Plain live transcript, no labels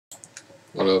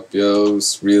What up, yo?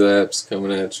 It's Relapse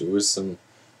coming at you with some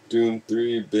Doom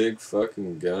 3 Big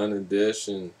Fucking Gun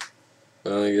Edition.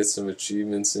 Finally get some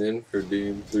achievements in for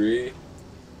Doom 3.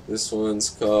 This one's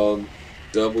called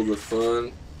Double the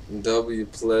Fun and Double Your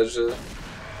Pleasure.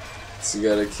 So you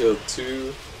gotta kill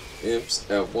 2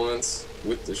 imps at once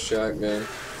with the shotgun.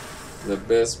 The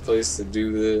best place to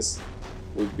do this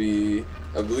would be,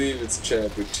 I believe it's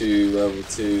Chapter 2, Level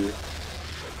 2,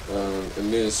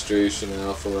 Administration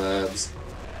Alpha Labs.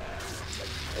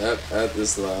 At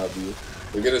this lobby.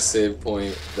 We get a save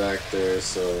point back there,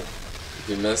 so if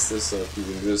you mess this up, you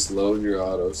can just load your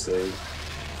autosave.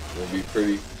 It'll be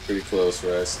pretty close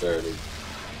where I started.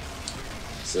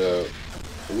 So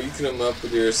weaken them up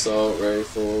with your assault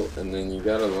rifle, and then you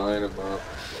gotta line them up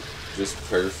just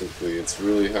perfectly. It's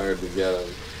really hard to get them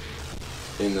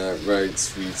in that right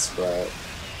sweet spot.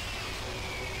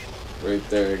 Right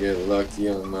there, I get lucky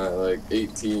on my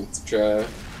 18th try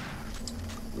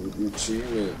with the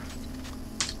achievement.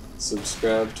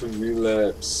 Subscribe to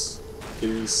Relapse.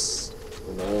 Peace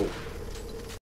and out.